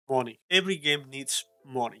Money. Every game needs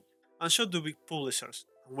money, and so do big publishers.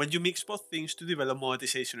 And when you mix both things to develop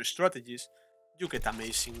monetization strategies, you get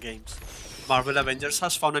amazing games. Marvel Avengers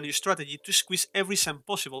has found a new strategy to squeeze every cent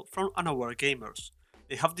possible from unaware gamers.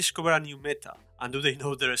 They have discovered a new meta, and do they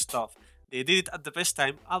know their stuff? They did it at the best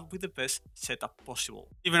time and with the best setup possible,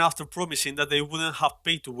 even after promising that they wouldn't have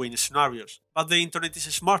pay-to-win scenarios. But the internet is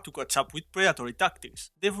smart to catch up with predatory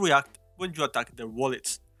tactics. They react when you attack their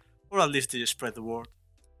wallets, or at least they spread the word.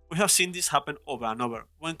 We have seen this happen over and over.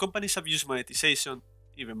 When companies abuse monetization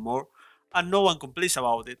even more, and no one complains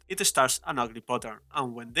about it, it starts an ugly pattern,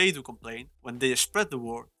 and when they do complain, when they spread the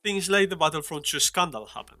word, things like the Battlefront 2 scandal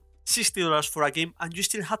happen. $60 for a game and you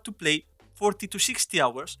still had to play 40 to 60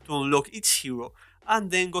 hours to unlock each hero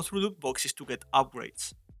and then go through loot boxes to get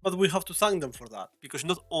upgrades. But we have to thank them for that, because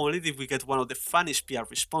not only did we get one of the funniest PR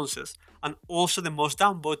responses, and also the most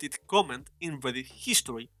downvoted comment in Reddit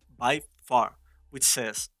history by far, which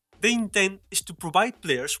says, "The intent is to provide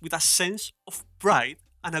players with a sense of pride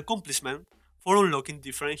and accomplishment for unlocking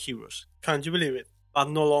different heroes." Can't you believe it? But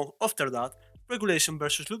not long after that, regulation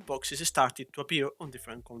versus loot boxes started to appear on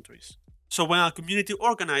different countries. So when a community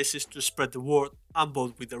organizes to spread the word and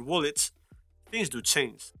vote with their wallets, things do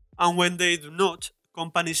change. And when they do not,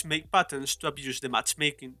 companies make patents to abuse the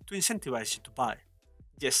matchmaking to incentivize you to buy.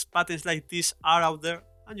 Yes, patents like this are out there,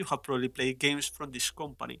 and you have probably played games from this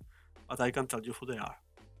company, but I can tell you who they are.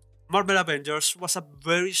 Marvel Avengers was a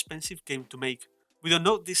very expensive game to make. We don't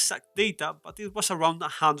know the exact data, but it was around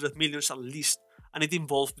 100 million at least, and it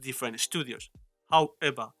involved different studios.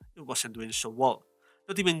 However, it wasn't doing so well,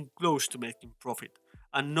 not even close to making profit,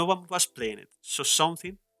 and no one was playing it, so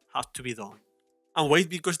something had to be done. And wait,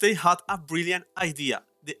 because they had a brilliant idea,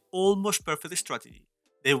 the almost perfect strategy.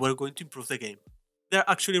 They were going to improve the game. They're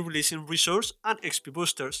actually releasing resource and XP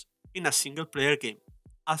boosters in a single player game,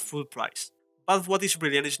 at full price. But what is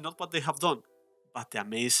brilliant is not what they have done, but the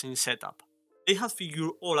amazing setup. They had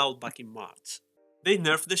figured all out back in March. They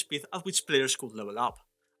nerfed the speed at which players could level up,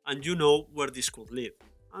 and you know where this could lead.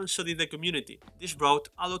 And so did the community. This brought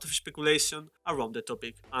a lot of speculation around the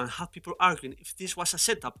topic, and had people arguing if this was a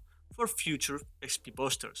setup for future XP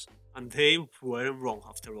boosters, and they weren't wrong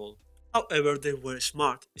after all. However, they were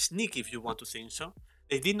smart, sneaky if you want to think so.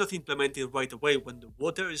 They did not implement it right away when the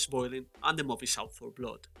water is boiling and the mob is out for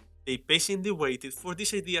blood. They patiently waited for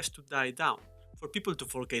these ideas to die down, for people to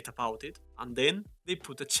forget about it, and then they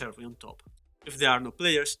put a cherry on top. If there are no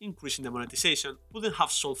players, increasing the monetization wouldn't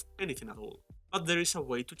have solved anything at all. But there is a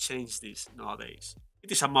way to change this nowadays.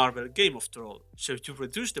 It is a Marvel game after all, so if you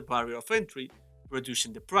reduce the barrier of entry,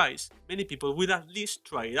 reducing the price, many people will at least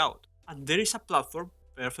try it out. And there is a platform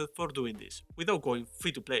perfect for doing this, without going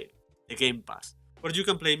free to play, the Game Pass, where you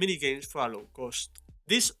can play mini games for a low cost.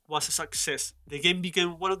 This was a success. The game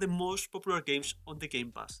became one of the most popular games on the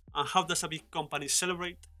Game Pass. And how does a big company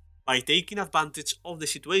celebrate? By taking advantage of the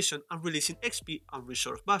situation and releasing XP and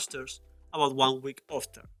resource busters about 1 week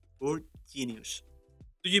after. Pure genius.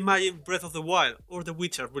 Do you imagine Breath of the Wild or The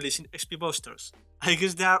Witcher releasing XP boosters? I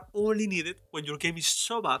guess they are only needed when your game is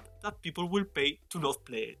so bad that people will pay to not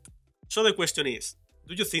play it. So the question is,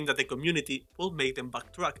 do you think that the community will make them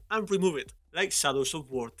backtrack and remove it, like Shadows of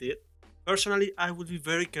War did? Personally, I would be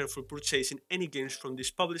very careful purchasing any games from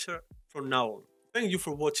this publisher from now on. Thank you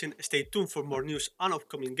for watching, stay tuned for more news and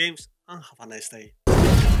upcoming games, and have a nice day.